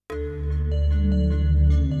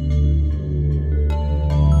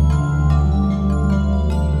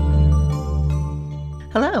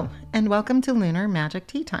Hello, and welcome to Lunar Magic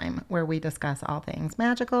Tea Time, where we discuss all things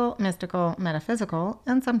magical, mystical, metaphysical,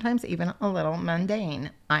 and sometimes even a little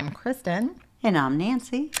mundane. I'm Kristen. And I'm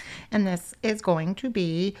Nancy. And this is going to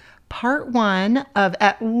be part one of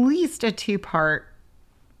at least a two-part,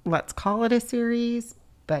 let's call it a series,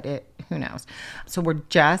 but who knows. So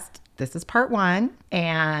this is part one,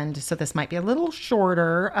 and so this might be a little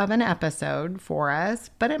shorter of an episode for us,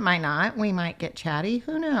 but it might not. We might get chatty,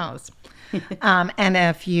 who knows. And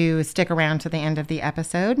if you stick around to the end of the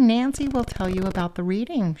episode, Nancy will tell you about the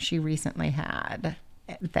reading she recently had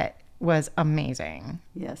that was amazing.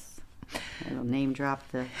 Yes. I'll name drop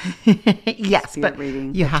the yes, but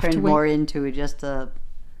reading. You have to turn more into just a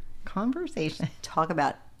conversation. Talk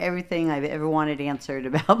about everything I've ever wanted answered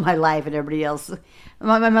about my life and everybody else.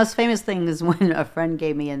 My most famous thing is when a friend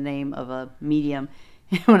gave me a name of a medium.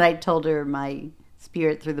 When I told her my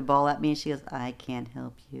spirit threw the ball at me, and she goes, "I can't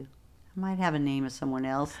help you. I might have a name of someone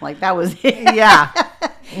else." Like, that was it. Yeah.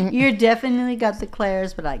 You definitely got the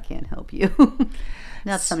clairs, but I can't help you.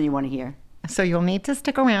 That's something you want to hear. So you'll need to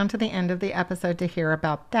stick around to the end of the episode to hear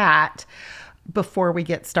about that before we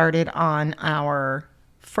get started on our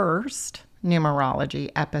first numerology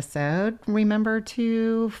episode. Remember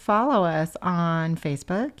to follow us on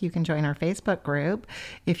Facebook. You can join our Facebook group.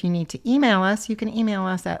 If you need to email us, you can email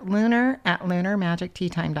us at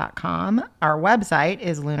lunar@lunarmagicteatime.com. Our website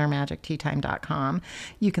is lunarmagicteatime.com.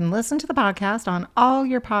 You can listen to the podcast on all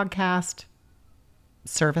your podcast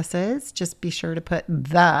services. Just be sure to put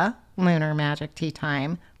the Lunar Magic Tea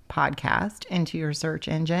Time podcast into your search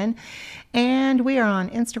engine. And we are on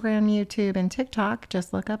Instagram, YouTube, and TikTok.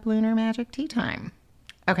 Just look up Lunar Magic Tea Time.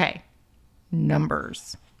 Okay.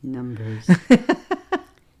 Numbers. It's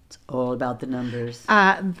all about the numbers.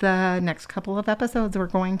 The next couple of episodes are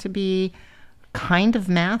going to be kind of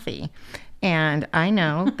mathy. And I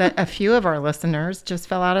know that a few of our listeners just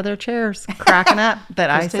fell out of their chairs cracking up that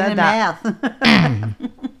I said that. Math.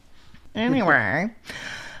 Anyway,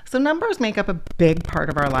 so numbers make up a big part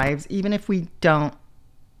of our lives, even if we're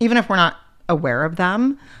not aware of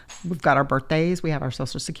them. We've got our birthdays, we have our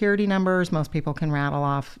social security numbers. Most people can rattle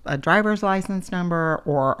off a driver's license number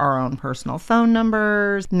or our own personal phone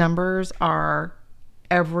numbers. Numbers are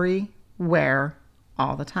everywhere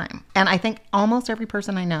all the time. And I think almost every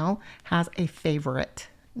person I know has a favorite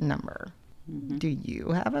number. Mm-hmm. Do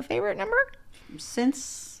you have a favorite number?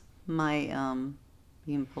 Since my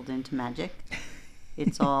being pulled into magic,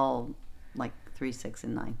 it's all like 3, 6,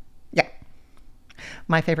 and 9. Yeah.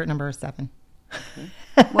 My favorite number is 7. Okay.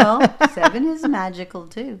 Well, 7 is magical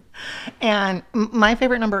too. And my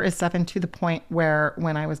favorite number is 7 to the point where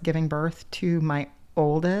when I was giving birth to my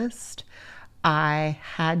oldest, I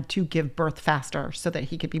had to give birth faster so that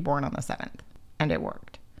he could be born on the 7th. And it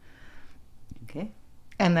worked. Okay.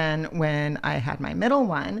 And then when I had my middle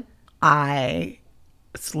one, I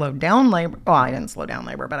slowed down labor. Well, I didn't slow down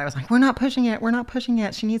labor, but I was like, we're not pushing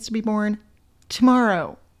it. She needs to be born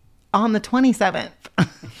tomorrow on the 27th.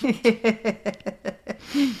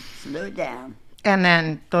 Slow it down. And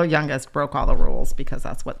then the youngest broke all the rules because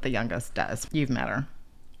that's what the youngest does. You've met her.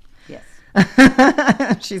 Yes.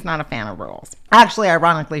 She's not a fan of rules. Actually,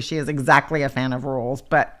 ironically, she is exactly a fan of rules,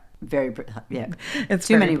 but it's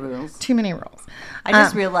too many rules. Too many rules. I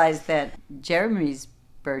just realized that Jeremy's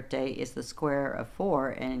birthday is the square of 4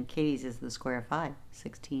 and Katie's is the square of 5,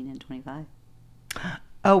 16 and 25.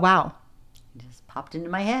 Oh, wow. It just popped into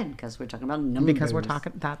my head because we're talking about numbers. Because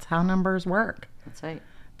that's how numbers work. That's right.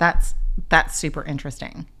 That's super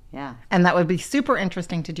interesting. Yeah. And that would be super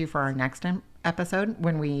interesting to do for our next episode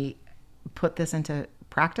when we put this into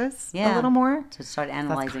practice a little more. To start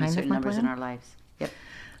analyzing certain numbers in our lives. Yep.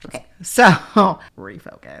 Okay. So,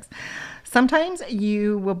 refocus. Sometimes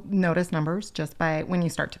you will notice numbers just by when you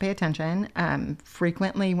start to pay attention.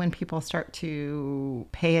 Frequently when people start to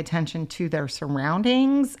pay attention to their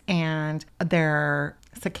surroundings and their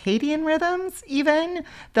circadian rhythms even,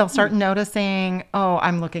 they'll start noticing, oh,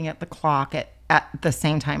 I'm looking at the clock at the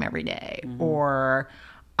same time every day. Mm-hmm. Or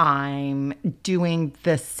I'm doing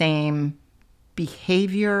the same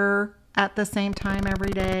behavior at the same time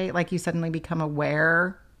every day. Like you suddenly become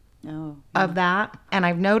aware of that. And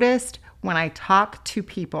I've noticed when I talk to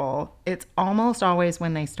people, it's almost always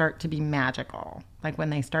when they start to be magical. Like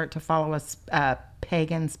when they start to follow a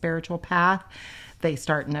pagan spiritual path, they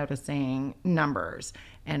start noticing numbers.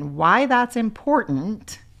 And why that's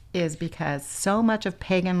important is because so much of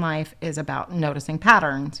pagan life is about noticing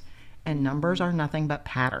patterns, and numbers are nothing but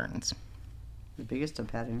patterns. The biggest of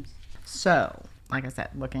patterns. So, like I said,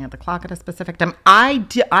 looking at the clock at a specific time, I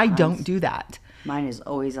don't do that. Mine is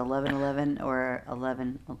always 1111 or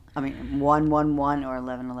 111 or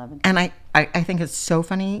 1111. And I think it's so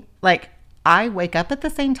funny. Like, I wake up at the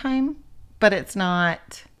same time, but it's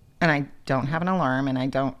not, and I don't have an alarm, and I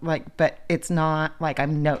don't like, but it's not like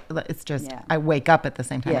it's just, Yeah. I wake up at the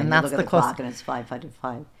same time. Yeah, and you that's look at the the closest. clock and it's 5 to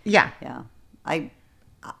 5. Yeah. Yeah.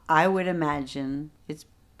 I would imagine it's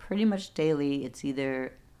pretty much daily. It's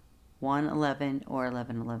either 111 or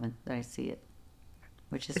 1111 that I see it.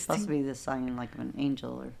 Which is supposed to be the sign like of an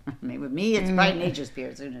angel, or maybe with me, it's probably nature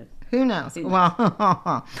spirits. Who knows? Who knows?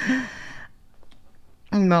 Well,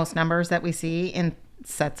 most numbers that we see in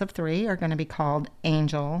sets of 3 are going to be called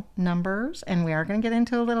angel numbers, and we are going to get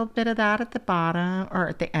into a little bit of that at the bottom or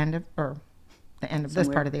at the end of this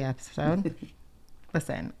part of the episode.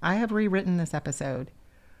 Listen, I have rewritten this episode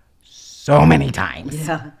so many times.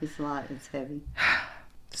 Yeah, it's a lot. It's heavy.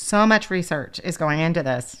 So much research is going into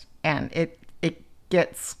this, and it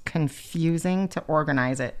gets confusing to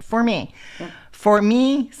organize it for me. Yeah. For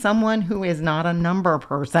me, someone who is not a number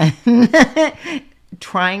person,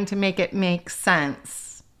 trying to make it make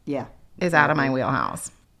sense is out of my wheelhouse.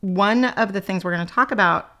 One of the things we're going to talk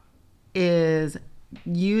about is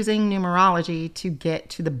using numerology to get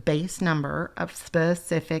to the base number of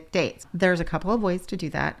specific dates. There's a couple of ways to do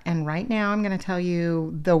that, and right now I'm going to tell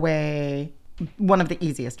you one of the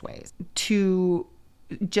easiest ways.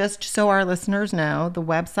 Just so our listeners know, the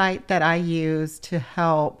website that I use to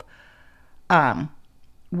help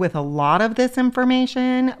with a lot of this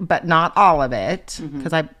information, but not all of it,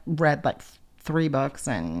 because I read like 3 books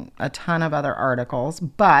and a ton of other articles,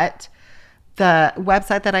 but the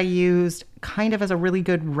website that I used kind of as a really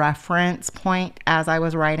good reference point as I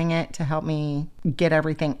was writing it to help me get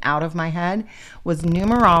everything out of my head was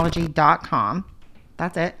numerology.com.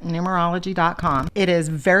 That's it, numerology.com. It is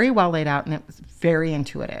very well laid out and it was very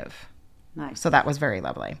intuitive. Nice. So that was very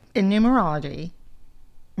lovely. In numerology,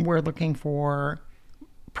 we're looking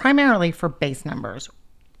primarily for base numbers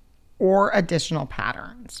or additional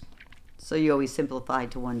patterns. So you always simplify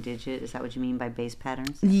to 1 digit. Is that what you mean by base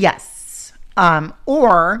patterns? Yes.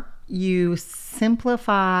 Or you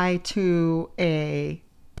simplify to a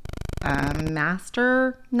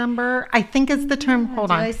master number, I think is the term. Hold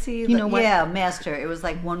on. I see? What? Yeah, master. It was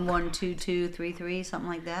like 112233, something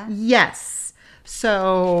like that. Yes.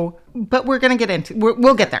 So, but we're going to get into.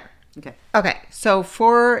 We'll get there. Okay. Okay. So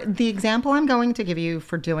for the example I'm going to give you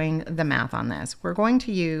for doing the math on this, we're going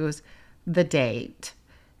to use the date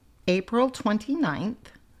April 29th.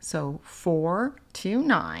 So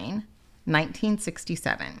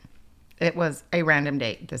 4/2/9/1967. It was a random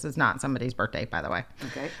date. This is not somebody's birthday, by the way.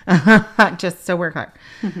 Okay. Just so we're clear.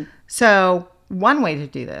 So one way to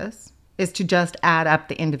do this is to just add up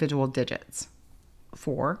the individual digits.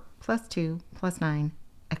 4 + 2 + 9,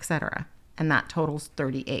 etc. And that totals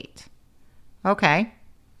 38. Okay.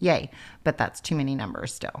 Yay. But that's too many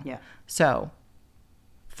numbers still. Yeah. So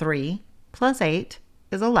 3 + 8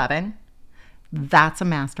 is 11. That's a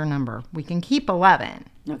master number. We can keep 11.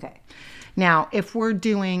 Okay. Now, if we're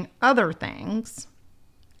doing other things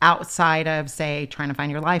outside of, say, trying to find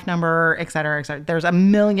your life number, et cetera, there's a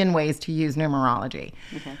million ways to use numerology.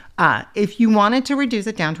 Okay. If you wanted to reduce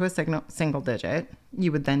it down to a single digit, you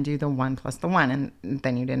would then do the 1 + the 1, and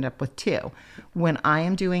then you'd end up with 2. When I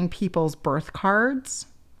am doing people's birth cards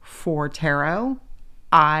for tarot,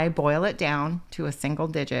 I boil it down to a single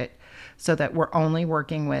digit so that we're only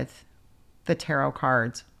working with the tarot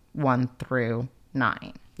cards 1 through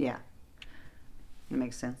 9. Yeah. That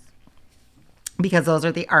makes sense. Because those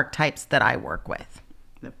are the archetypes that I work with.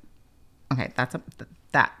 Yep. Okay,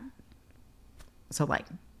 that. So like,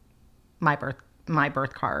 my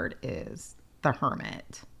birth card is the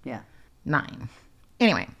Hermit. Yeah. 9.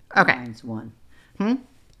 Anyway, okay. Mine's 1. Hmm?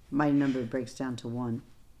 My number breaks down to 1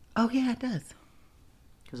 Oh yeah, it does.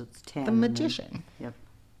 because it's 10. The Magician. Yep.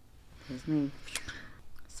 There's me.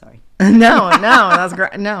 Sorry. No, that's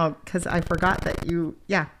great. No, because I forgot that you.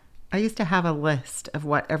 Yeah, I used to have a list of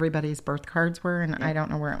what everybody's birth cards were, and I don't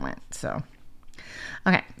know where it went. So,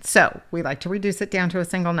 okay, so we like to reduce it down to a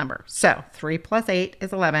single number. So 3 + 8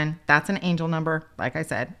 is 11. That's an angel number. Like I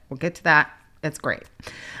said, we'll get to that. It's great.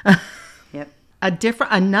 Yep.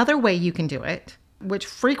 Another way you can do it, which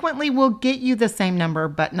frequently will get you the same number,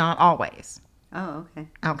 but not always. Oh, okay.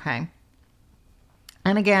 Okay.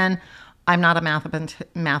 And again, I'm not a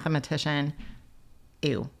mathematician.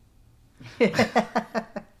 Ew. Don't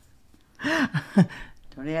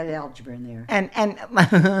add algebra in there. And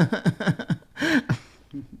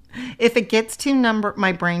if it gets to number,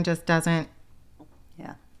 my brain just doesn't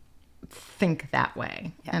Yeah. think that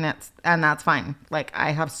way. Yeah. And that's fine. Like,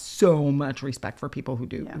 I have so much respect for people who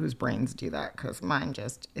do, Yeah. whose brains do that, because mine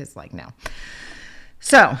just is like, no.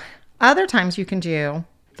 So other times you can do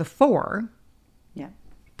the 4 Yeah.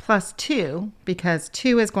 plus 2, because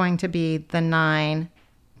 2 is going to be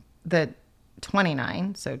the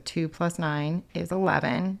 29. So 2 plus 9 is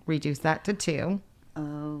 11. Reduce that to 2.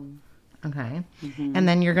 Oh. Okay. Mm-hmm. And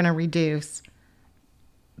then you're going to reduce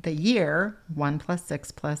the year, 1 plus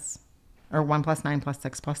 6 plus, or 1 plus 9 plus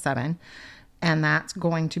 6 plus 7. And that's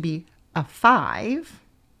going to be a 5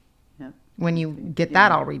 Yep. when you get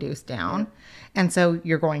that all reduced down. Yep. And so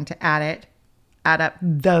you're going to add up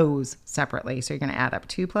those separately. So you're going to add up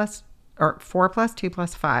 4 plus 2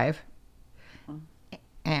 plus 5.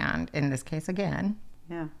 And in this case, again,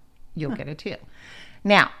 Yeah. you'll get a 2.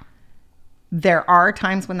 Now, there are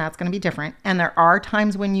times when that's going to be different. And there are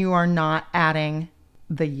times when you are not adding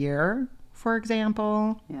the year, for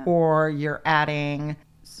example, Yeah. or you're adding.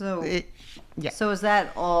 So, Yeah. so is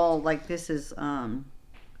that all, like, this is,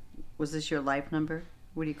 was this your life number?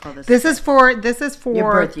 What do you call this? This is for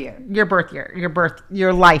Your birth year.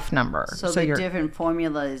 Your life number. So the different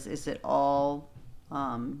formulas, is it all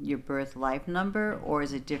your birth life number, or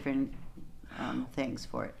is it different things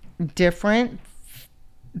for it?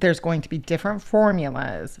 There's going to be different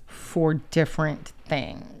formulas for different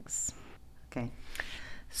things. Okay.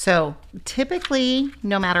 So typically,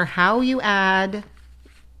 no matter how you add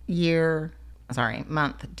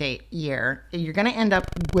month, date, year, you're going to end up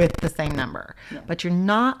with the same number. Yeah. But you're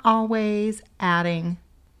not always adding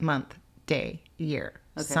month, day, year.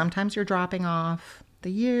 Okay. Sometimes you're dropping off the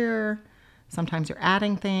year. Sometimes you're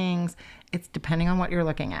adding things. It's depending on what you're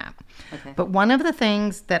looking at. Okay. But one of the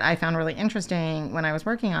things that I found really interesting when I was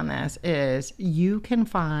working on this is you can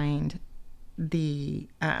find the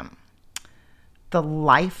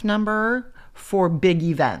life number for big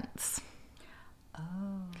events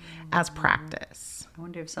as practice. I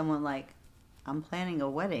wonder if someone I'm planning a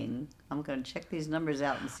wedding. I'm going to check these numbers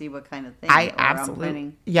out and see what kind of thing.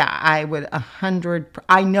 I would 100.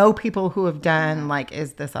 I know people who have done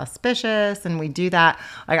is this auspicious? And we do that.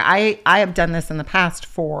 Like I have done this in the past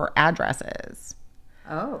for addresses.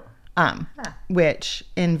 Oh. Which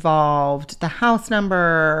involved the house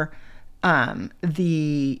number,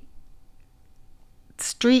 the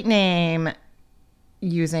street name,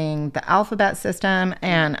 using the alphabet system.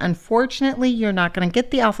 And unfortunately, you're not going to get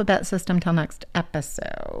the alphabet system till next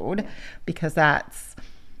episode, because that's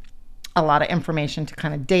a lot of information to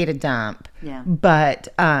kind of data dump. Yeah. But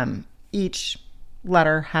each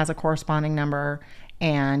letter has a corresponding number,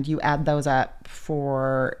 and you add those up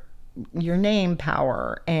for your name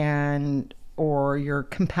power or your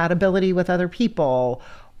compatibility with other people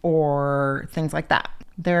or things like that.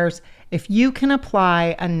 If you can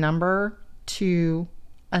apply a number to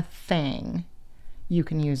a thing, you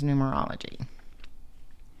can use numerology.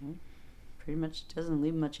 Pretty much doesn't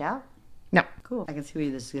leave much out. No. Cool. I can see where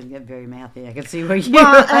this is going to get very mathy. I can see where you.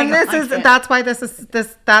 Well, and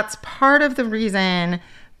that's part of the reason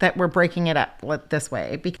that we're breaking it up this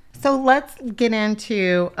way. So let's get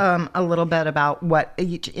into a little bit about what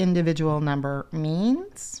each individual number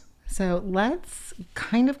means. So let's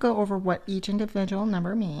kind of go over what each individual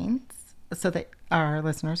number means, so that our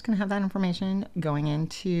listeners can have that information going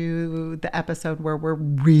into the episode where we're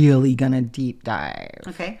really going to deep dive.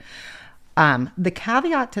 Okay. The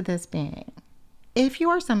caveat to this being, if you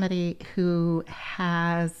are somebody who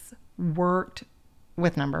has worked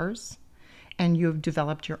with numbers and you've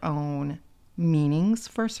developed your own meanings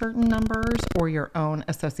for certain numbers or your own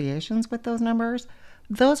associations with those numbers,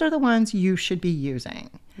 those are the ones you should be using.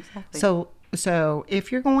 Exactly. So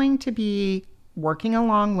if you're going to be working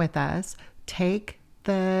along with us, take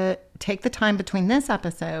the time between this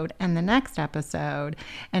episode and the next episode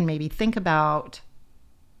and maybe think about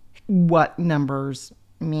what numbers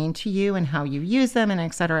mean to you and how you use them, and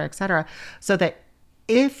et cetera, so that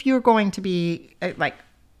if you're going to be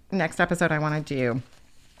next episode, I want to do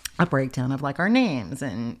a breakdown of our names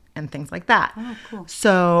and things like that. Oh, cool.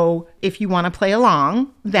 So if you want to play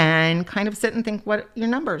along, then kind of sit and think what your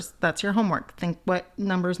numbers, that's your homework. Think what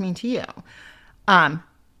numbers mean to you.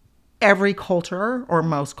 Every culture, or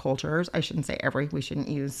most cultures, I shouldn't say every, we shouldn't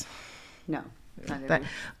use No. Not that, every.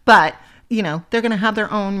 but they're going to have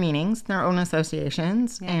their own meanings, their own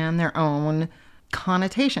associations, and their own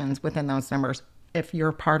connotations within those numbers. If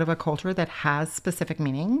you're part of a culture that has specific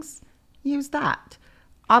meanings, use that.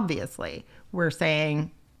 Obviously, we're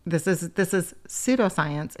saying this is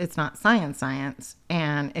pseudoscience. It's not science.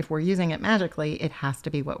 And if we're using it magically, it has to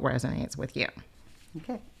be what resonates with you.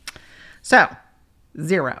 Okay. So,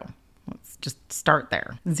 0. Let's just start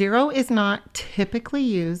there. 0 is not typically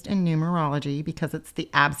used in numerology because it's the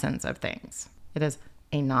absence of things. It is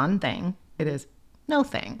a non-thing. It is no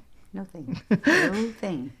thing. No thing. No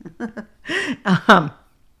thing.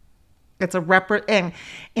 It's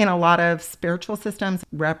in a lot of spiritual systems,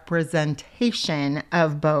 representation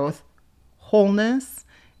of both wholeness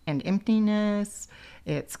and emptiness.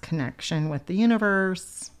 It's connection with the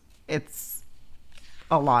universe. It's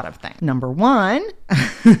a lot of things. Number 1,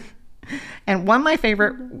 and one of my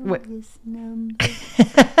favorite...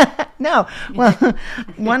 No, well,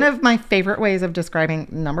 one of my favorite ways of describing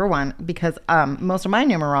number 1, because most of my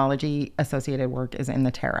numerology associated work is in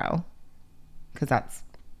the tarot, because that's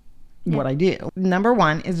what I do. Number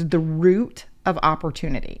 1 is the root of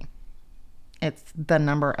opportunity. It's the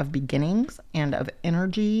number of beginnings and of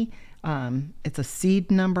energy. It's a seed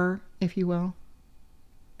number, if you will.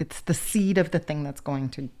 It's the seed of the thing that's going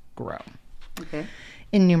to grow. Okay.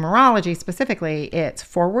 In numerology specifically, it's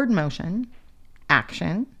forward motion,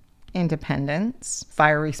 action, independence,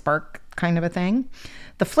 fiery spark kind of a thing.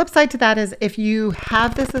 The flip side to that is if you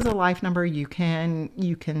have this as a life number, you can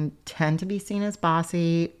tend to be seen as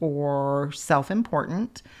bossy or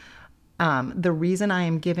self-important. The reason I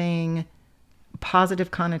am giving positive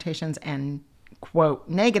connotations and quote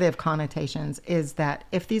negative connotations is that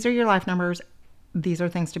if these are your life numbers, these are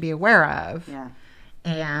things to be aware of. Yeah.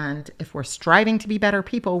 And if we're striving to be better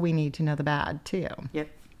people, we need to know the bad too. Yep.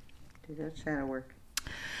 Do that shadow work.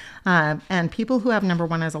 And people who have number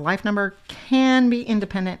 1 as a life number can be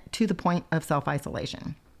independent to the point of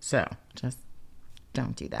self-isolation. So just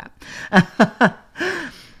don't do that.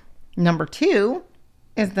 Number 2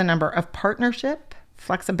 is the number of partnership,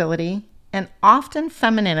 flexibility, and often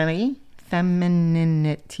femininity.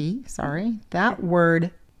 Sorry, that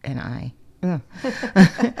word and I.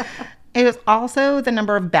 It is also the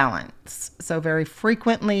number of balance. So very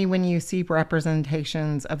frequently when you see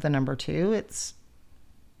representations of the number 2, it's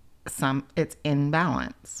in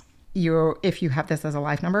balance. If you have this as a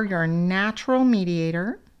life number, you're a natural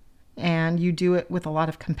mediator and you do it with a lot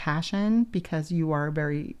of compassion because you are a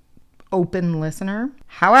very open listener.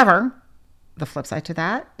 However, the flip side to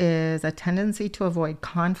that is a tendency to avoid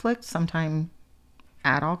conflict, sometimes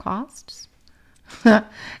at all costs.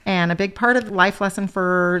 And a big part of the life lesson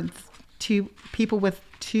for people with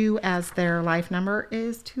 2 as their life number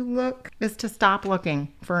is to stop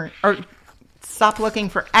looking for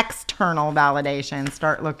external validation.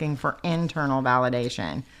 Start looking for internal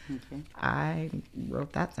validation. Okay. I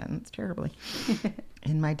wrote that sentence terribly.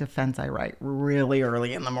 In my defense, I write really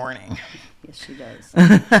early in the morning. Yes, she does.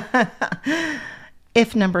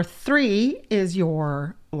 If number 3 is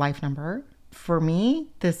your life number, for me,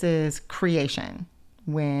 this is creation.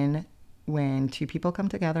 When 2 people come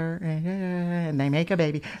together and they make a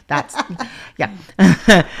baby, that's, yeah.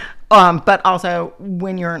 But also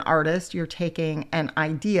when you're an artist, you're taking an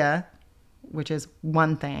idea, which is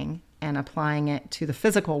one thing, and applying it to the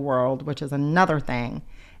physical world, which is another thing,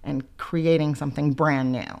 and creating something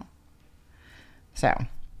brand new. So,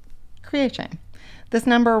 creation. This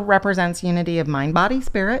number represents unity of mind, body,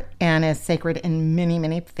 spirit, and is sacred in many,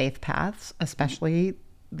 many faith paths, especially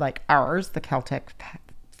like ours, the Celtic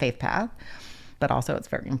faith path. But also it's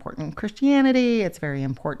very important in Christianity. It's very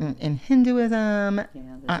important in Hinduism. Yeah,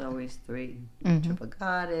 there's always 3. Mm-hmm. Triple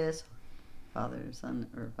goddess, Father, Son,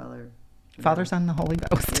 the Holy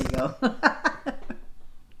Ghost. There you go.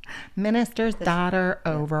 Minister's daughter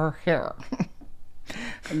over here.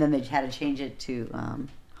 And then they had to change it to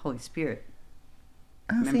Holy Spirit.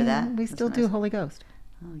 Remember that? We still do Holy Ghost.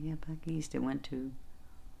 Oh, yeah, back east it went to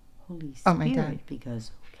Holy Spirit. Oh, my dad.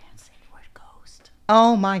 Because who can't say the word ghost?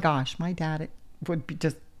 Oh, my gosh. My dad was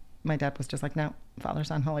just like, no, Father,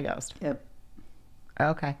 Son, Holy Ghost. Yep.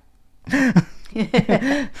 Okay.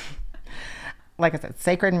 Like I said,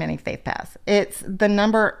 sacred in many faith paths. It's the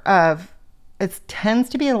number of, it tends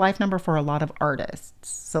to be a life number for a lot of artists.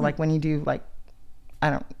 So like when you do like,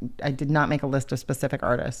 I did not make a list of specific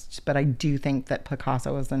artists, but I do think that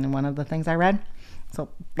Picasso was in one of the things I read. So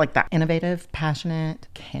like that, innovative, passionate,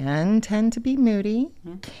 can tend to be moody,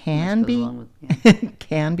 can be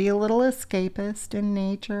a little escapist in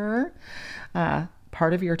nature.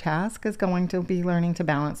 Part of your task is going to be learning to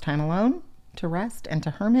balance time alone, to rest, and to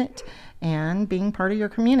hermit, and being part of your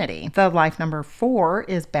community. The life number 4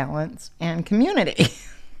 is balance and community.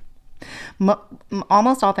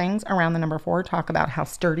 Almost all things around the number 4 talk about how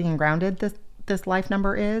sturdy and grounded this life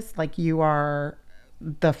number is. Like you are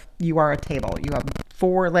a table. You have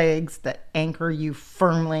 4 legs that anchor you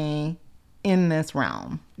firmly in this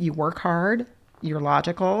realm. You work hard. You're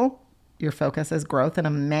logical. Your focus is growth in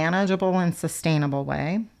a manageable and sustainable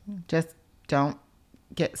way. Just don't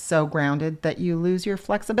get so grounded that you lose your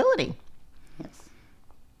flexibility. Yes.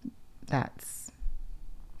 That's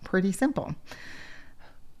pretty simple.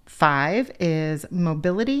 5 is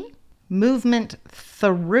mobility, movement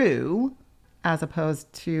through, as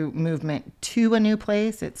opposed to movement to a new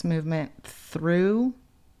place. It's movement through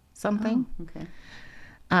something. Oh, okay.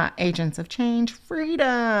 Agents of change,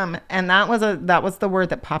 freedom. And that was the word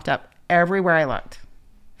that popped up everywhere I looked.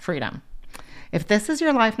 Freedom. If this is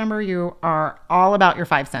your life number, you are all about your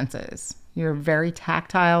 5 senses. You're very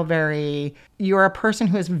tactile, you're a person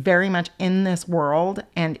who is very much in this world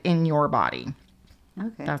and in your body.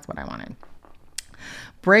 Okay. That's what I wanted.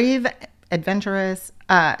 Brave, adventurous.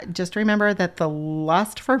 Just remember that the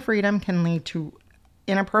lust for freedom can lead to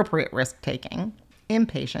inappropriate risk-taking,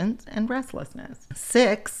 impatience, and restlessness.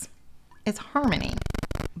 6 is harmony,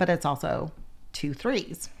 but it's also 2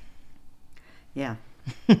 3s. Yeah.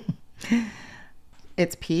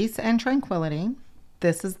 It's peace and tranquility.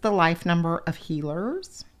 This is the life number of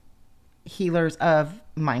healers of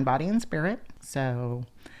mind, body, and spirit. So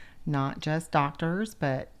not just doctors,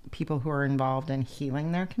 but people who are involved in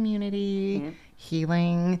healing their community,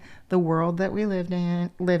 healing the world that we live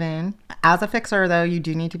in. As a fixer, though, you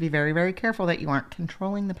do need to be very, very careful that you aren't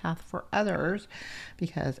controlling the path for others,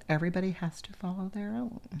 because everybody has to follow their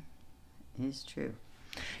own. It is true.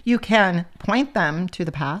 You can point them to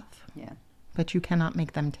the path, Yeah. but you cannot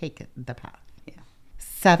make them take the path. Yeah.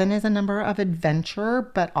 7 is a number of adventure,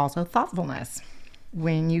 but also thoughtfulness.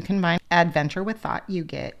 When you combine adventure with thought, you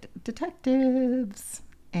get detectives.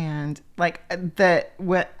 And what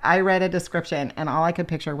I read a description, and all I could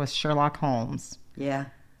picture was Sherlock Holmes. Yeah.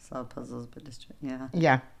 Solve puzzles, but yeah.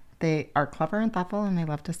 Yeah. They are clever and thoughtful, and they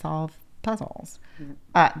love to solve puzzles.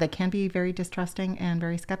 Yeah. They can be very distrusting and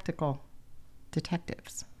very skeptical.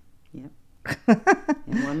 Detectives. Yep.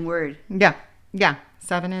 In one word. Yeah.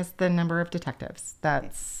 7 is the number of detectives.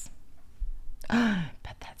 That's...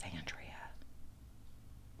 but that's Andrea.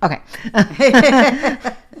 Okay.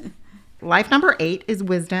 Life number 8 is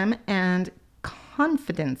wisdom and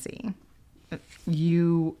confidency.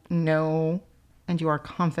 You know and you are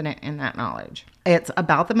confident in that knowledge. It's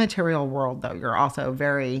about the material world, though. You're also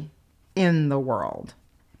very in the world.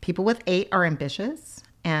 People with 8 are ambitious,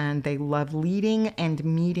 and they love leading and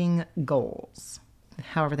meeting goals.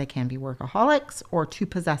 However, they can be workaholics or too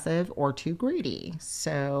possessive or too greedy.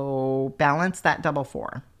 So balance that double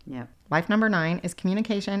 4. Yep. Life number 9 is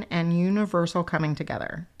communication and universal coming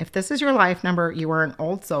together. If this is your life number, you are an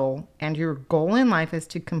old soul, and your goal in life is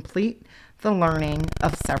to complete the learning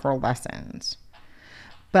of several lessons.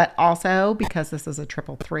 But also, because this is a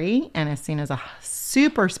 333 and is seen as a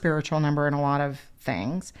super spiritual number in a lot of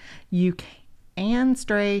things, you can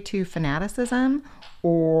stray to fanaticism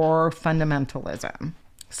or fundamentalism.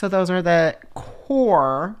 So those are the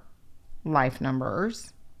core life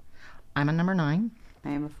numbers. I'm a number 9. I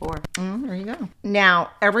am a 4. There you go.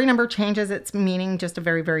 Now, every number changes its meaning just a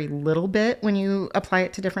very, very little bit when you apply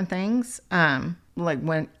it to different things. Like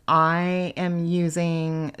when I am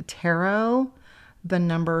using tarot, the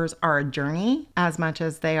numbers are a journey as much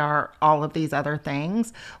as they are all of these other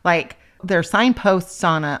things. Like they're signposts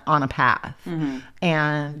on a path. Mm-hmm.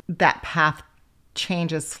 And that path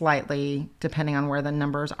changes slightly depending on where the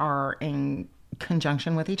numbers are in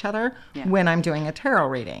conjunction with each other when I'm doing a tarot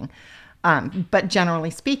reading. But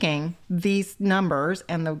generally speaking, these numbers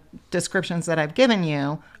and the descriptions that I've given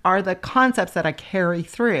you are the concepts that I carry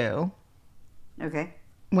through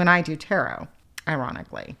when I do tarot,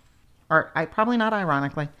 ironically. Or probably not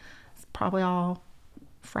ironically. It's probably all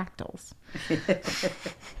fractals.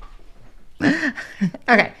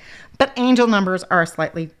 Okay. But angel numbers are a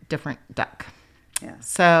slightly different duck. Yeah.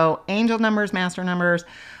 So angel numbers, master numbers,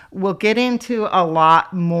 we'll get into a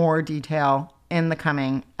lot more detail in the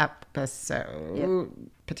coming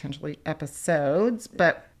potentially episodes,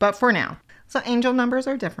 but for now. So angel numbers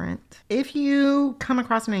are different. If you come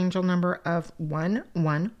across an angel number of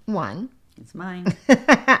 111, it's mine.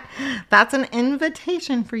 That's an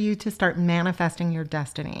invitation for you to start manifesting your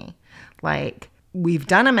destiny. Like, we've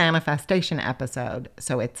done a manifestation episode,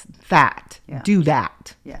 so it's that. Yeah. Do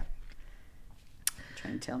that. Yeah. You're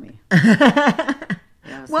trying to tell me.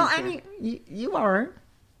 Well, I mean, you are.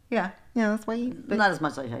 Yeah. Yeah, that's why you... But not as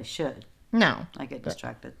much as I should. No. I get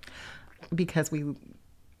distracted. Because we...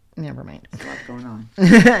 Never mind. There's a lot going on.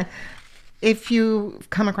 If you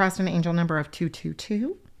come across an angel number of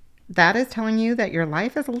 222, that is telling you that your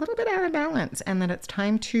life is a little bit out of balance and that it's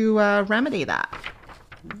time to remedy that.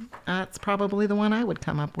 That's probably the one I would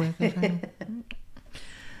come up with.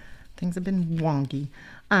 Things have been wonky.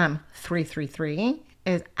 333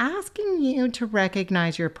 is asking you to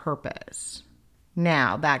recognize your purpose.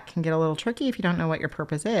 Now, that can get a little tricky if you don't know what your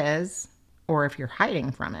purpose is or if you're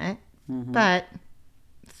hiding from it. But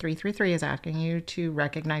 333 is asking you to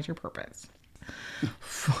recognize your purpose.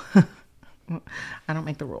 I don't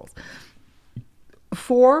make the rules.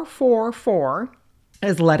 444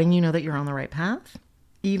 is letting you know that you're on the right path,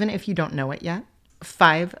 even if you don't know it yet.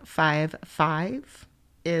 555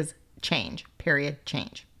 is change, period,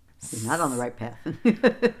 change. You're not on the right path.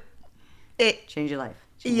 Change your life.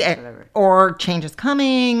 Change whatever. Or change is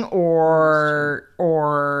coming, or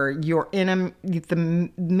you're in the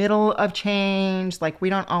middle of change. Like, we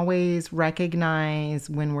don't always recognize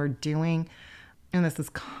when we're doing, and this is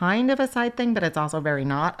kind of a side thing, but it's also very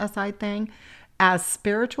not a side thing. As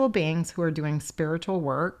spiritual beings who are doing spiritual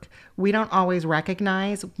work, we don't always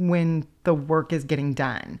recognize when the work is getting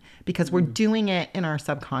done because we're doing it in our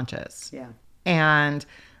subconscious. Yeah. And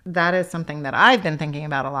that is something that I've been thinking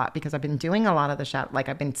about a lot because I've been doing a lot of the shadow, like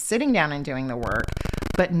I've been sitting down and doing the work,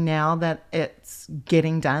 but now that it's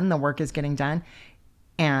getting done, the work is getting done,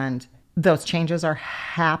 and those changes are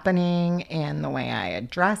happening in the way I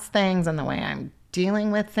address things and the way I'm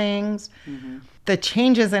dealing with things. The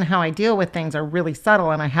changes in how I deal with things are really subtle,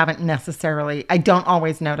 and I don't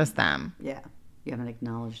always notice them. Yeah. You haven't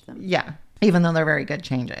acknowledged them. Yeah. Even though they're very good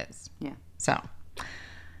changes. Yeah. So,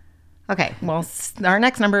 okay. Well, our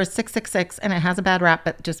next number is 666, and it has a bad rap,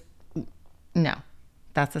 but just no.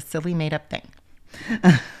 That's a silly made up thing.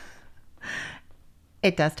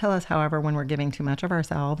 It does tell us, however, when we're giving too much of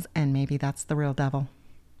ourselves, and maybe that's the real devil.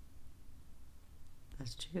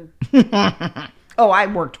 That's true. Oh, I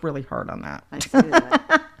worked really hard on that. I see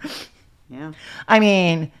that. Yeah. I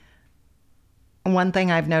mean, one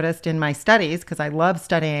thing I've noticed in my studies, because I love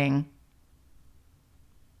studying,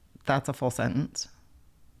 that's a full sentence.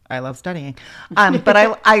 I love studying. But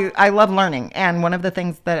I love learning. And one of the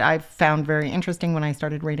things that I've found very interesting when I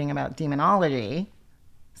started reading about demonology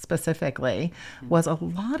specifically was a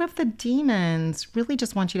lot of the demons really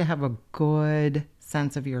just want you to have a good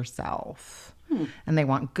sense of yourself. And they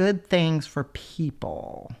want good things for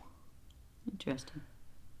people. Interesting.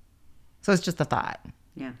 So it's just a thought.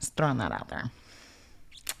 Yeah. Just throwing that out there.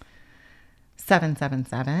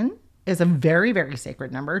 777 is a very, very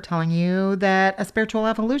sacred number telling you that a spiritual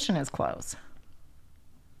evolution is close.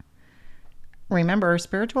 Remember,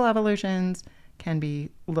 spiritual evolutions can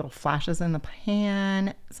be little flashes in the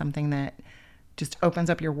pan, something that just opens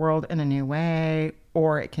up your world in a new way,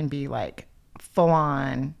 or it can be like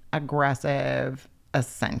full-on aggressive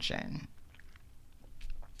ascension.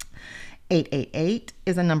 888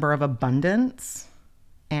 is a number of abundance,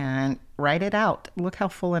 and write it out. Look how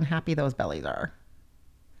full and happy those bellies are.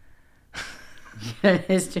 That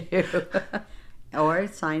is true. Or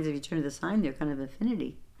signs, if you turn to the sign, they're kind of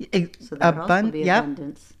infinity. So that would also be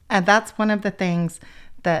abundance. And that's one of the things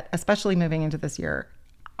that, especially moving into this year,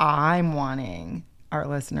 I'm wanting our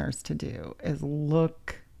listeners to do is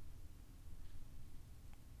look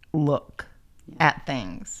at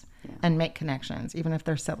things and make connections, even if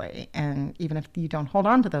they're silly. And even if you don't hold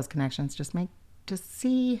on to those connections, just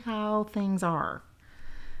see how things are.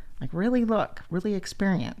 Like, really look, really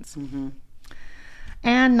experience.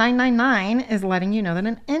 And 999 is letting you know that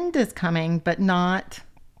an end is coming, but not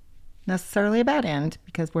necessarily a bad end,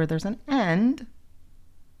 because where there's an end,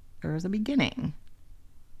 there is a beginning.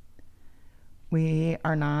 We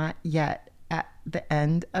are not yet at the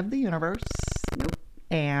end of the universe. Nope.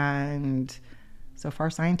 And so far,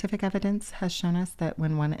 scientific evidence has shown us that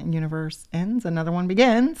when one universe ends, another one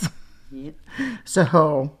begins. Yep.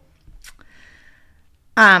 So,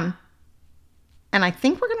 and I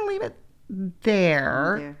think we're going to leave it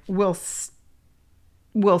there.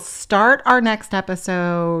 We'll start our next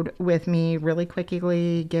episode with me really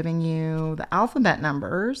quickly giving you the alphabet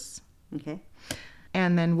numbers. Okay.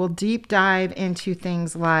 And then we'll deep dive into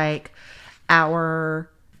things like our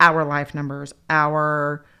life numbers,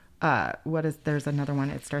 there's another one,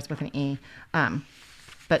 it starts with an E,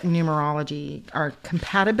 but numerology, our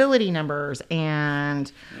compatibility numbers,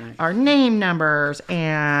 and our name numbers,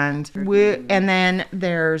 and then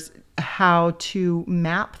there's how to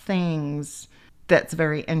map things. That's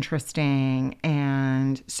very interesting.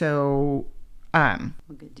 And so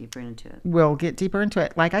we'll get deeper into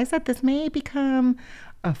it. Like I said, this may become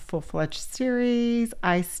a full-fledged series.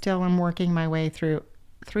 I still am working my way through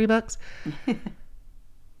 3 books.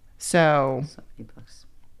 So many books.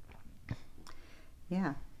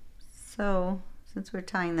 Yeah. So since we're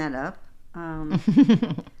tying that up,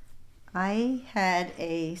 I had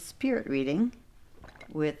a spirit reading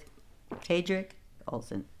with Tadrick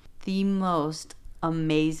Olson. The most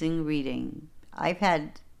amazing reading I've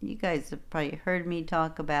had. You guys have probably heard me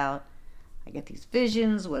talk about I get these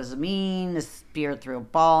visions. What does it mean? The spirit threw a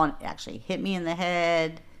ball and it actually hit me in the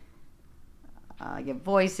head. I get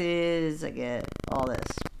voices. I get all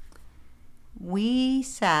this. We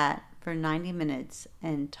sat for 90 minutes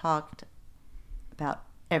and talked about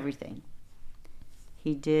everything.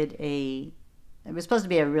 He did it was supposed to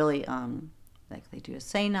be a really, like they do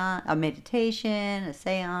a meditation, a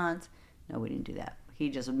seance. No, we didn't do that. He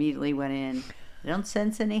just immediately went in. I don't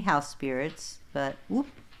sense any house spirits, but whoop,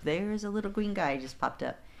 there's a little green guy just popped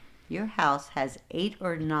up. Your house has 8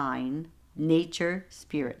 or 9 nature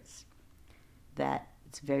spirits. That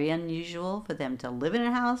it's very unusual for them to live in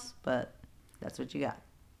a house, but that's what you got.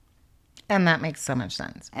 And that makes so much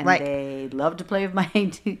sense. And they love to play with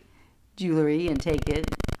my jewelry and take it.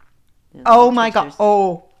 Oh my God.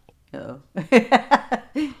 Oh. Uh-oh.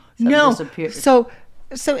 No. So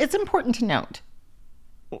it's important to note,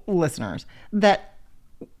 listeners, that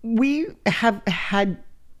we have had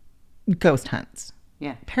ghost hunts.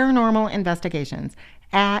 Yeah. Paranormal investigations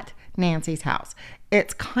at Nancy's house.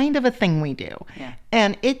 It's kind of a thing we do. Yeah.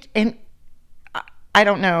 And I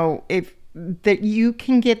don't know if that you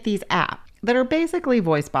can get these apps that are basically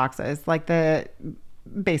voice boxes, like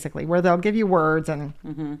basically where they'll give you words and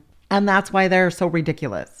that's why they're so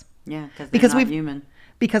ridiculous. Yeah, because they're not human.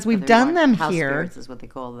 Because we've done them house here. Spirits is what they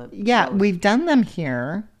call them. Yeah, we've done them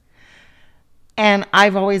here. And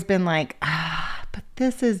I've always been like, but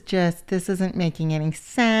this isn't making any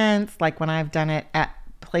sense. Like when I've done it at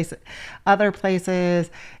other places,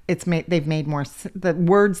 they've made more, the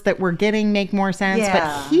words that we're getting make more sense. Yeah.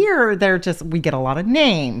 But here we get a lot of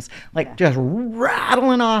names, like just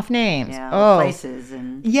rattling off names. Yeah, places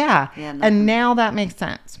and and now that makes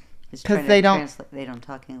sense because they don't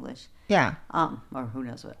talk English. Yeah. Or who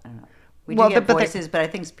knows what, I don't know. We do get voices, but I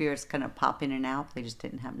think spirits kind of pop in and out. They just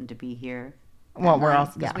didn't happen to be here. Well, we're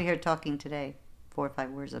also because we heard talking today, 4 or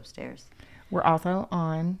 5 words upstairs. We're also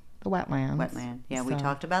on the wetlands. Yeah, we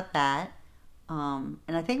talked about that. And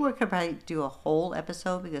I think we're going to probably do a whole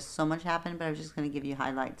episode because so much happened, but I was just going to give you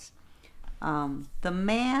highlights. The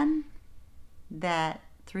man that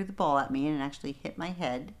threw the ball at me and actually hit my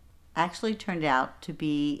head actually turned out to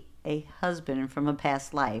be a husband from a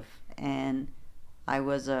past life. And I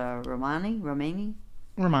was a Romani.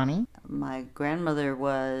 My grandmother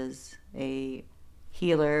was a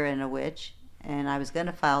healer and a witch, and I was going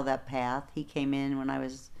to follow that path. He came in when I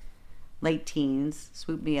was late teens,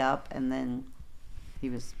 swooped me up, and then he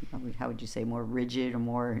was, how would you say, more rigid or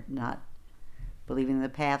more not believing in the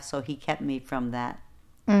path, so he kept me from that.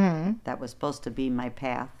 Mm-hmm. That was supposed to be my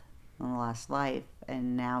path in the last life,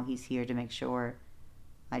 and now he's here to make sure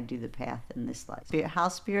I do the path in this life.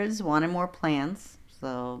 House spirits wanted more plants,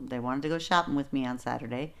 so they wanted to go shopping with me on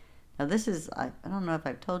Saturday. Now this is, I don't know if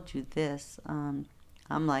I've told you this, I'm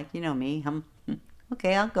like, you know me,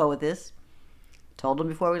 okay, I'll go with this. Told them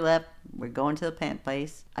before we left, we're going to the plant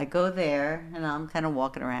place. I go there, and I'm kind of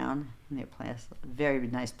walking around, and their plants, very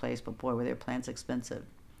nice place, but boy, were their plants expensive.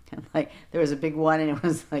 And like, there was a big one, and it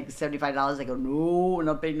was like $75. I go, no, I'm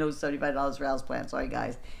not paying no $75 for house plants. Sorry,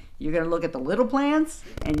 guys. You're going to look at the little plants,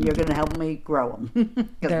 and you're going to help me grow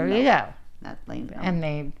them. There you go. Not laying down. And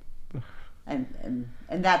they... And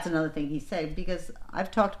that's another thing he said, because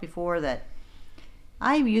I've talked before that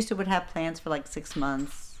I would have plants for like 6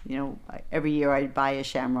 months. You know, every year I'd buy a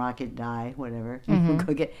shamrock, it'd die, whatever. Mm-hmm.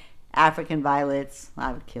 Go get African violets,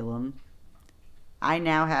 I would kill them. I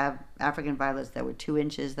now have African violets that were 2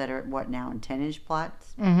 inches that are in 10-inch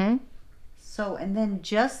plots. Mm-hmm. So, and then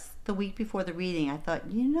just the week before the reading, I thought,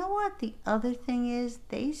 you know what? The other thing is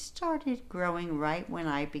they started growing right when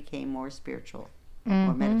I became more spiritual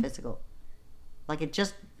or metaphysical. Like it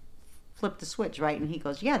just flipped the switch, right? And he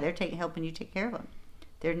goes, yeah, they're helping you take care of them.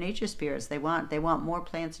 They're nature spirits. They want more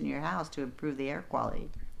plants in your house to improve the air quality.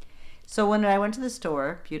 So when I went to the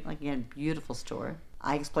store, beautiful store,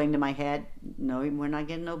 I explained to my head, no, we're not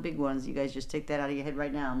getting no big ones. You guys just take that out of your head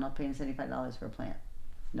right now. I'm not paying $75 for a plant.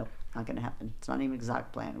 Nope, not going to happen. It's not even an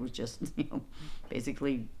exotic plant. It was just,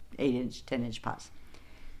 basically 8-inch, 10-inch pots.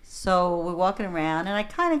 So we're walking around, and I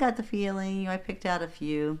kind of got the feeling, I picked out a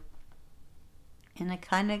few, and I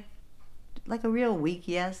kind of, like a real weak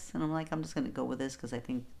yes, and I'm like, I'm just going to go with this because I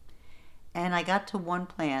think, and I got to one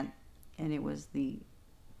plant, and it was the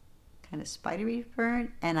kind of spidery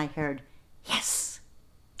fern, and I heard, yes!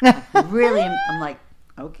 Like, really, I'm like,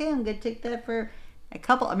 okay, I'm going to take that for a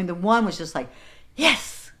couple, the one was just like,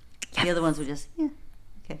 yes! The other ones were just, yeah,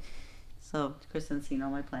 okay. So Kristen's seen all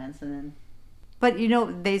my plants, and then, but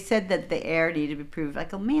they said that the air needed to be improved. I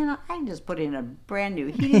go, man, I just put in a brand new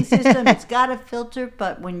heating system. It's got a filter,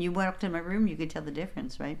 but when you went up to my room, you could tell the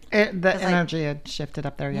difference, right? The energy had shifted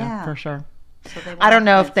up there, yeah, for sure. So they I don't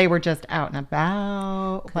know if kids. they were just out and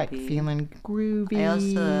about, Could like be. feeling groovy. I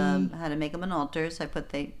also had to make them an altar, so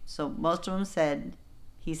so most of them said,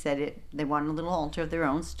 he said it, they wanted a little altar of their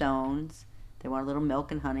own stones. They want a little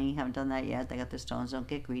milk and honey. Haven't done that yet. They got their stones. Don't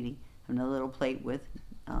get greedy. Have another little plate with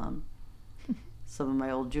some of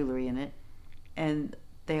my old jewelry in it. And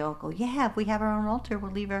they all go, yeah, if we have our own altar,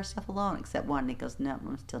 we'll leave our stuff alone. Except one. He goes, no,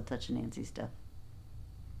 I'm still touching Nancy's stuff.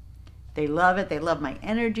 They love it. They love my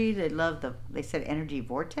energy. They said energy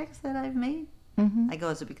vortex that I've made. Mm-hmm. I go,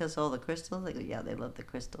 is it because of all the crystals? They go, yeah, they love the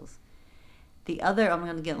crystals. The other, I'm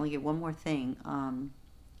going to get one more thing.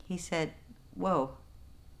 He said, whoa,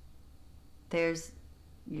 there's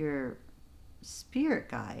your spirit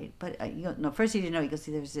guide. But, first he didn't know. He goes,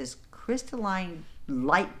 see, there's this crystalline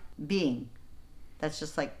light being that's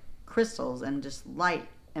just like crystals and just light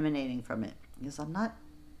emanating from it. He goes, I'm not,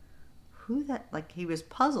 who that, like he was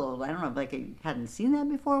puzzled. I don't know, like he hadn't seen that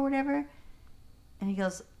before or whatever. And he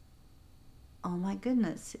goes, oh my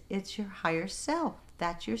goodness, it's your higher self.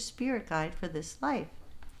 That's your spirit guide for this life.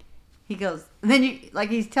 He goes, and then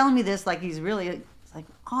he's telling me this, like he's really, it's like,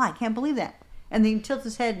 oh, I can't believe that. And then he tilts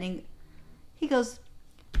his head and he goes,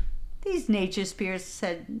 these nature spirits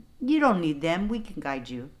said, you don't need them. We can guide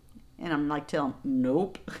you. And I'm like, tell him,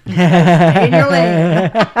 nope. Stay in your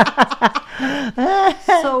lane.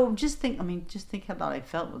 So just think how about I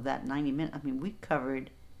felt with that 90 minutes. I mean, we covered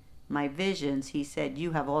my visions. He said,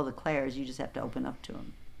 you have all the clairs. You just have to open up to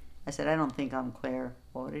them. I said, I don't think I'm clair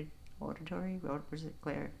auditory. What was it,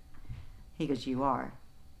 clair? He goes, you are.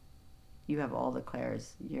 You have all the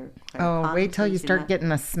clairs. Oh, wait till you start getting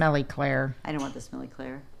the smelly Claire. I don't want the smelly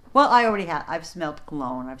Claire. Well, I already have. I've smelled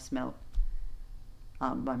cologne. I've smelled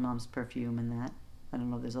my mom's perfume and that. I don't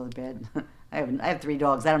know if there's other bad. I have 3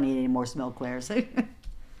 dogs. I don't need any more smell Clairs.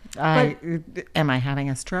 Am I having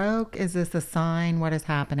a stroke? Is this a sign? What is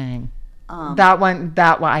happening? That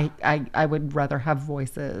I would rather have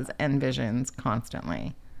voices and visions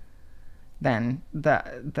constantly than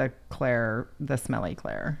the smelly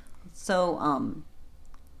Claire. So,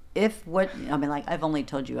 I've only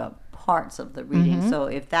told you parts of the reading. Mm-hmm. So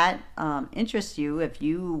if that interests you, if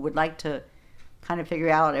you would like to kind of figure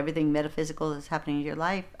out everything metaphysical that's happening in your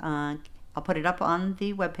life, I'll put it up on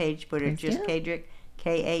the webpage. Put it just Kaedrich,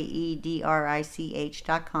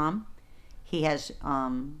 KAEDRICH.com. He has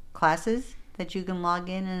classes that you can log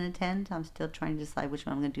in and attend. I'm still trying to decide which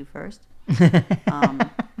one I'm going to do first.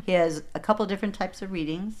 He has a couple different types of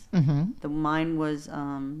readings. Mm-hmm. Mine was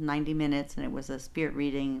 90 minutes, and it was a spirit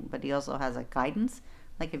reading, but he also has a guidance.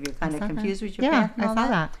 Like if you're kind of confused with your path and all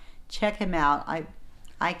that. Check him out.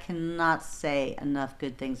 I cannot say enough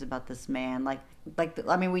good things about this man.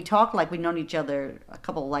 We talk like we've known each other a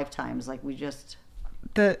couple of lifetimes. Like we just...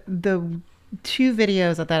 The 2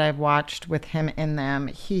 videos that I've watched with him in them,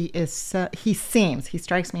 he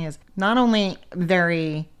strikes me as not only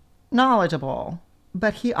very knowledgeable,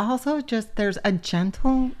 but he also there's a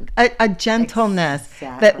gentleness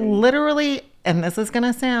that literally, and this is going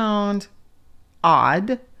to sound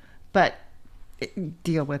odd, but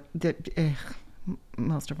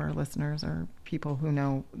most of our listeners are people who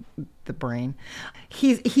know the brain.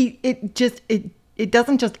 It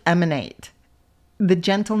doesn't just emanate. The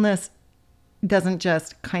gentleness doesn't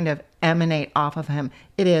just kind of emanate off of him.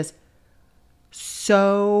 It is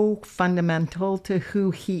so fundamental to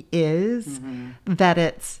who he is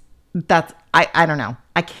that I don't know.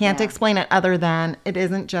 I can't explain it other than it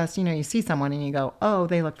isn't just, you see someone and you go, oh,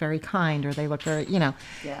 they look very kind, or they look very, Yeah.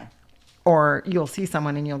 Or you'll see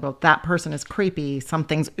someone and you'll go, that person is creepy.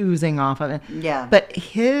 Something's oozing off of it. Yeah. But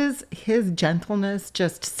his gentleness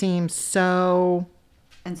just seems so...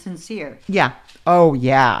 And sincere. Yeah. Oh,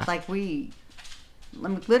 yeah. Like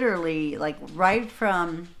literally, like right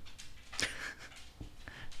from...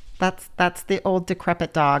 That's the old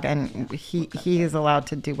decrepit dog, and he is allowed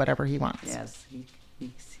to do whatever he wants. Yes,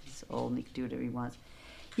 he's old and he can do whatever he wants.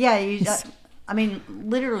 Yeah,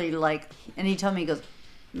 literally, and he told me, he goes,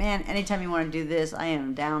 man, anytime you want to do this, I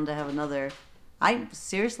am down to have another. I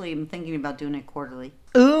seriously am thinking about doing it quarterly.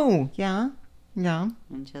 Ooh, yeah. And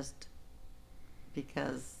just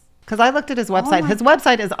because I looked at his website. His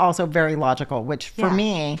website is also very logical, which for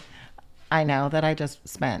me, I know that I just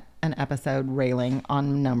spent an episode railing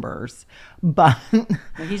on numbers, but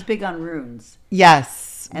he's big on runes.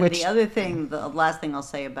 Yes. And the last thing I'll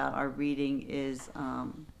say about our reading is,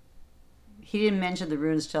 he didn't mention the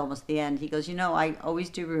runes till almost the end. He goes, I always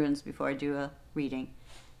do runes before I do a reading,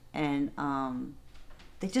 and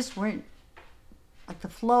they just weren't, like the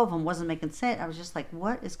flow of them wasn't making sense. I was just like,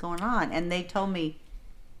 what is going on? And they told me,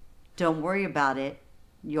 don't worry about it.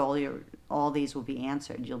 All these will be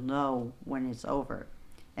answered. You'll know when it's over.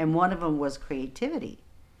 And one of them was creativity.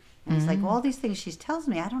 And it's like, all these things she tells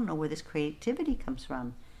me, I don't know where this creativity comes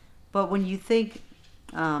from. But when you think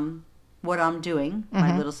what I'm doing,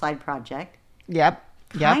 my little side project,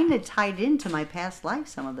 kind of tied into my past life,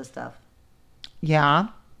 some of the stuff. Yeah.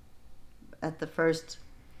 At the first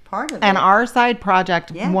part of it. And our side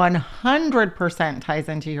project 100% ties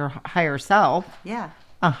into your higher self. Yeah.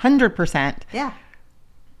 100%. Yeah.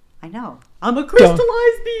 I know. I'm a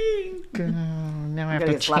crystallized being. Now I have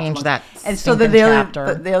to change that. And so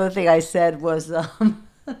the other thing I said was,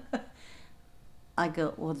 I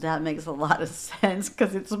go, well, that makes a lot of sense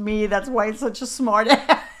because it's me. That's why it's such a smart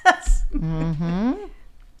ass.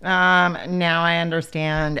 Now I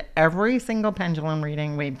understand every single pendulum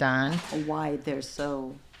reading we've done. Why they're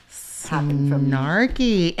so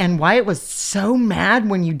snarky and why it was so mad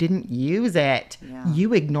when you didn't use it. Yeah.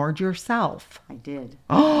 You ignored yourself. I did.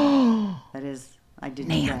 Oh, that is, I did.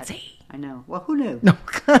 Nancy. That. I know. Well, who knew? No.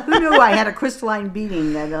 Who knew I had a crystalline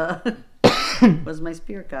being that was my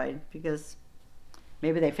spirit guide? Because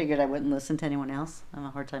maybe they figured I wouldn't listen to anyone else. I have a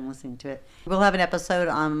hard time listening to it. We'll have an episode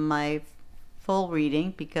on my full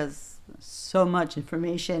reading because so much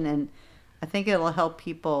information, and I think it'll help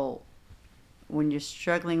people when you're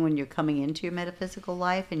struggling, when you're coming into your metaphysical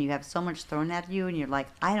life and you have so much thrown at you and you're like,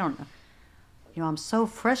 I don't know, I'm so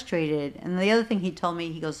frustrated. And the other thing he told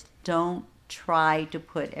me, he goes, don't try to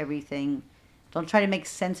make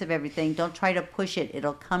sense of everything. Don't try to push it.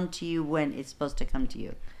 It'll come to you when it's supposed to come to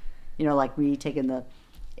you. Like me taking the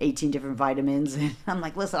 18 different vitamins. And I'm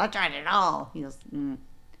like, listen, I tried it all. He goes,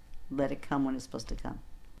 let it come when it's supposed to come.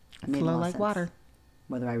 Flow like water.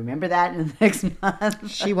 Whether I remember that in the next month.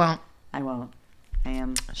 She won't. I won't.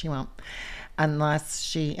 She won't. Unless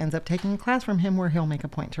she ends up taking a class from him where he'll make a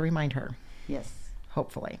point to remind her. Yes.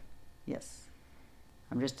 Hopefully. Yes.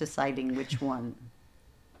 I'm just deciding which one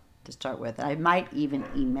to start with. I might even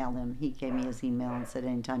email him. He gave me his email and said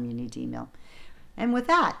anytime you need to email. And with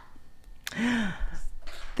that,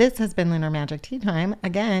 this has been Lunar Magic Tea Time.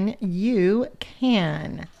 Again, you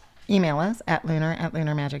can email us at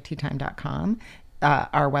lunar@lunarmagicteatime.com.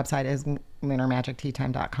 Our website is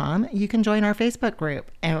lunarmagicteatime.com. You can join our Facebook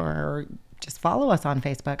group or just follow us on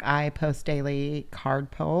Facebook. I post daily card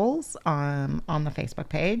polls on the Facebook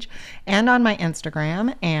page and on my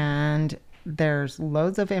Instagram, and there's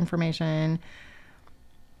loads of information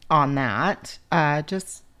on that.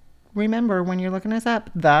 Just remember when you're looking us up,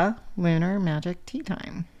 the Lunar Magic Tea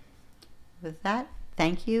Time. With that,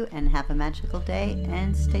 thank you and have a magical day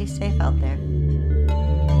and stay safe out there.